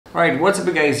Alright, what's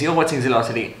up guys, you're watching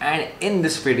Zealocity, and in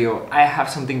this video I have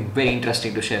something very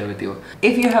interesting to share with you.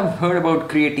 If you have heard about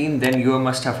creatine, then you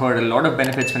must have heard a lot of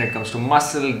benefits when it comes to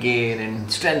muscle gain and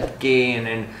strength gain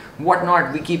and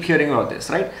whatnot. We keep hearing about this,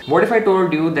 right? What if I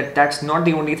told you that that's not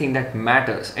the only thing that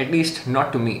matters, at least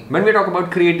not to me. When we talk about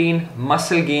creatine,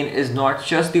 muscle gain is not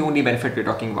just the only benefit we're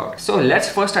talking about. So let's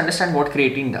first understand what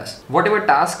creatine does. Whatever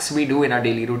tasks we do in our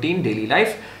daily routine, daily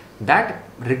life, that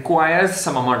requires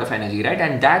some amount of energy, right?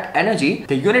 And that energy,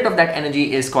 the unit of that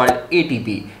energy is called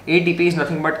ATP. ATP is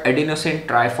nothing but adenosine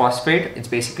triphosphate. It's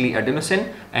basically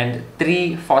adenosine and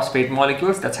 3 phosphate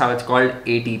molecules. That's how it's called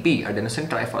ATP, adenosine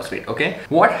triphosphate. Okay,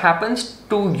 what happens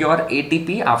to your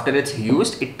ATP after it's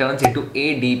used? It turns into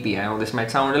ADP. I know this might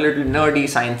sound a little nerdy,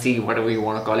 sciencey, whatever you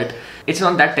want to call it. It's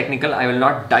not that technical. I will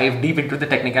not dive deep into the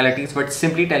technicalities, but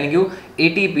simply telling you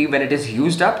ATP, when it is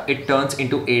used up, it turns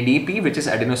into ADP, which is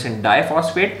adenosine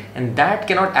diphosphate, and that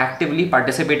cannot actively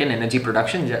participate in energy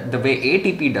production the way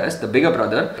ATP does, the bigger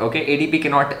brother. Okay, ADP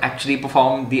cannot actually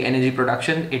perform the energy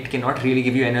production. It cannot really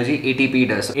give you energy. ATP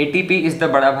does. So ATP is the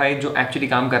bada bhai jo actually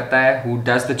kaam karta hai, who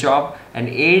does the job, and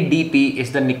ADP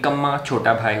is the nikamma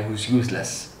chota bhai who's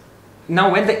useless.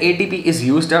 Now when the ATP is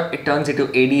used up, it turns into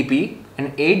ADP,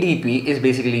 and ADP is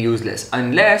basically useless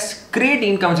unless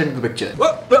creatine comes into the picture.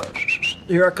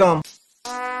 Here I come.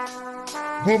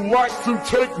 Would like to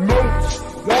take notes.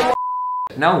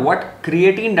 Now what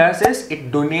creatine does is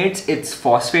it donates its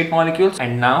phosphate molecules,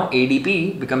 and now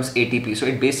ADP becomes ATP. So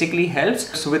it basically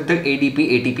helps with the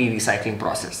ADP-ATP recycling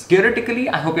process. Theoretically,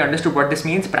 I hope you understood what this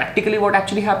means. Practically what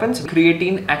actually happens,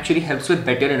 creatine actually helps with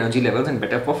better energy levels and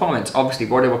better performance. Obviously,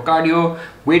 whatever cardio,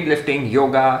 weightlifting,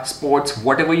 yoga, sports,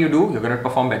 whatever you do, you're going to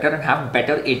perform better and have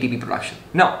better ATP production.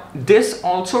 Now, this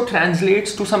also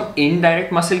translates to some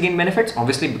indirect muscle gain benefits,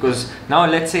 obviously, because now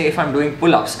let's say if I'm doing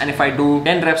pull-ups and if I do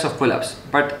 10 reps of pull-ups,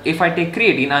 but if I take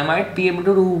creatine, I might be able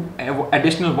to do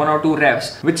additional 1 or 2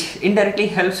 reps, which indirectly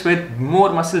helps with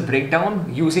more muscle breakdown,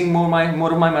 using more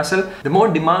of my muscle. The more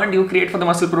demand you create for the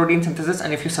muscle protein synthesis,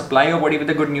 and if you supply your body with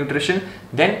a good nutrition,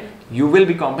 then you will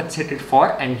be compensated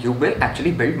for and you will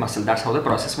actually build muscle. That's how the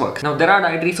process works. Now there are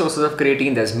dietary sources of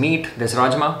creatine. There's meat, there's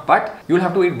rajma, but you'll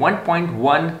have to eat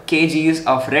 1.1 kgs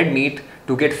of red meat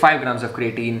to get 5 grams of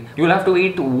creatine. You'll have to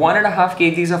eat 1.5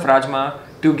 kgs of rajma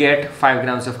to get 5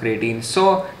 grams of creatine.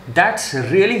 So that's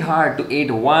really hard to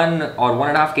eat 1 or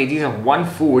 1.5 kgs of one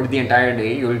food the entire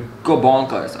day. You'll go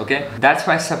bonkers, okay? That's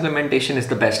why supplementation is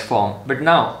the best form. But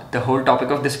now, the whole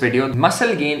topic of this video,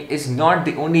 muscle gain is not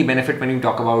the only benefit when you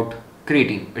talk about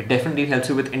creatine. It definitely helps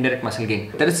you with indirect muscle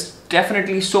gain. There is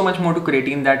definitely so much more to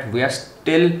creatine that we are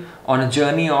still on a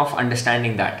journey of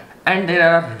understanding that. And there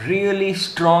are really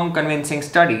strong convincing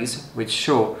studies which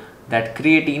show that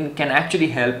creatine can actually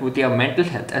help with your mental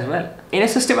health as well. In a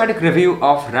systematic review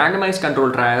of randomized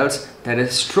control trials, there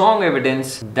is strong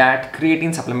evidence that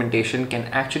creatine supplementation can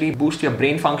actually boost your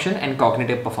brain function and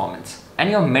cognitive performance. And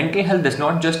your mental health does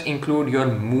not just include your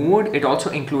mood, it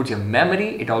also includes your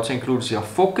memory, it also includes your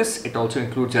focus, it also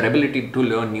includes your ability to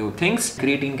learn new things.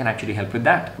 Creatine can actually help with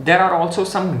that. There are also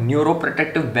some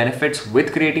neuroprotective benefits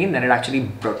with creatine, that it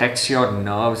actually protects your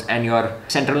nerves and your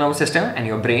central nervous system and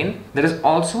your brain. There is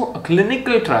also a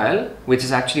clinical trial which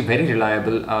is actually very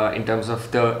reliable in terms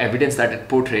of the evidence that it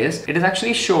portrays. It is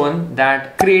actually shown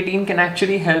that creatine can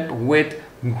actually help with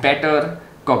better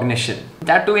cognition,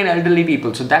 that too in elderly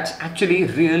people. So that's actually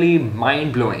really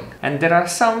mind-blowing. And there are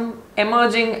some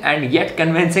emerging and yet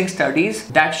convincing studies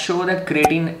that show that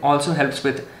creatine also helps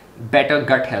with better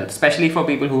gut health, especially for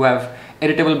people who have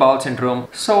irritable bowel syndrome.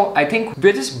 So I think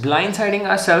we're just blindsiding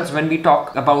ourselves when we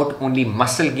talk about only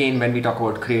muscle gain, when we talk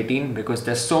about creatine, because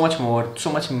there's so much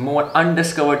more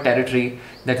undiscovered territory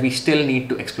that we still need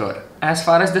to explore. As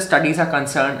far as the studies are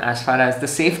concerned, as far as the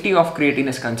safety of creatine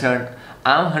is concerned,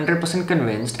 I'm 100%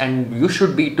 convinced, and you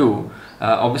should be too.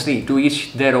 Obviously, to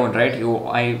each their own, right?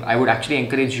 I would actually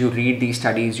encourage you read these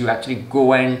studies. You actually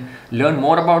go and learn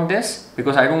more about this,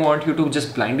 because I don't want you to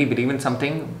just blindly believe in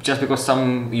something just because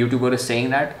some YouTuber is saying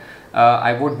that.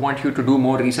 I would want you to do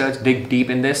more research, dig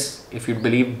deep in this. If you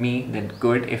believe me, then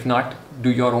good. If not, do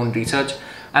your own research.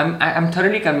 I'm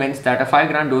thoroughly convinced that a 5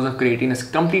 gram dose of creatine is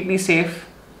completely safe,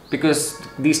 because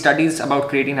these studies about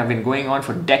creatine have been going on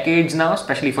for decades now,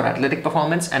 especially for athletic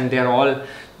performance, and they're all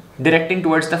directing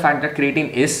towards the fact that creatine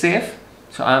is safe.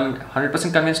 So I'm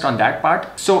 100% convinced on that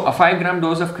part. So a 5 gram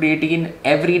dose of creatine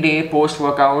every day,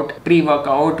 post-workout,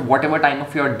 pre-workout, whatever time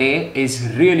of your day,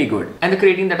 is really good. And the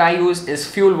creatine that I use is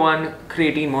Fuel 1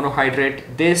 creatine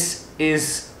monohydrate. This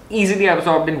is easily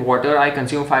absorbed in water. I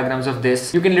consume 5 grams of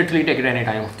this. You can literally take it any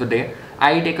time of the day.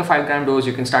 I take a 5 gram dose.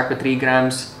 You can start with 3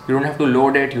 grams. You don't have to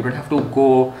load it. You don't have to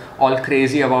go all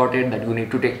crazy about it that you need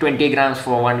to take 20 grams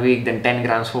for 1 week, then 10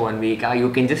 grams for 1 week.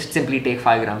 You can just simply take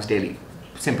 5 grams daily.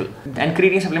 Simple. And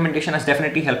creatine supplementation has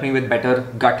definitely helped me with better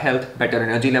gut health, better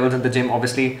energy levels in the gym,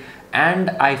 obviously.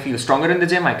 And I feel stronger in the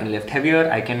gym. I can lift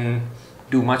heavier. I can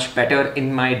do much better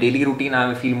in my daily routine.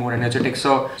 I feel more energetic.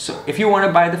 So if you want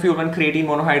to buy the Fuel 1 creatine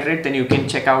monohydrate, then you can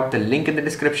check out the link in the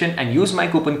description and use my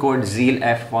coupon code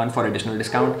ZEALF1 for additional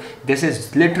discount. This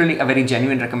is literally a very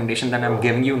genuine recommendation that I'm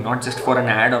giving you, not just for an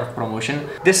ad or promotion.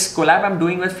 This collab I'm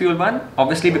doing with Fuel 1,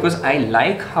 obviously because I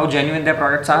like how genuine their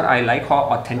products are. I like how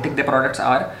authentic their products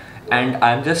are. And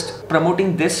I'm just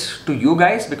promoting this to you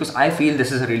guys because I feel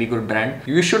this is a really good brand.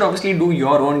 You should obviously do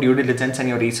your own due diligence and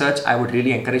your research. I would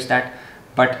really encourage that.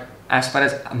 But as far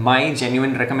as my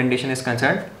genuine recommendation is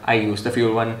concerned, I use the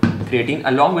Fuel 1 creatine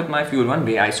along with my Fuel 1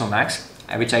 Whey Iso Max,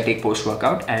 which I take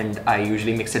post-workout, and I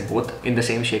usually mix it both in the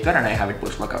same shaker and I have it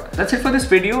post-workout. That's it for this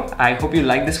video. I hope you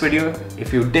liked this video.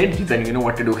 If you did, then you know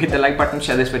what to do. Hit the like button,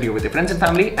 share this video with your friends and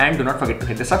family, and do not forget to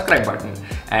hit the subscribe button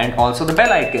and also the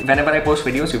bell icon. Whenever I post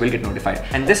videos, you will get notified.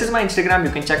 And this is my Instagram.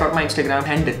 You can check out my Instagram,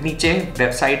 and niche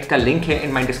website ka link hai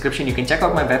in my description. You can check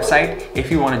out my website if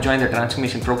you want to join the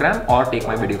transformation program or take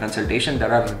my video consultation.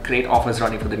 There are great offers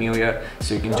running for the new year,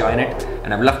 so you can join it,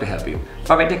 and I'd love to help you.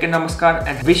 Bye bye, take care, namaskar,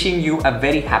 and wishing you a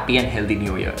very happy and healthy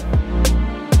new year.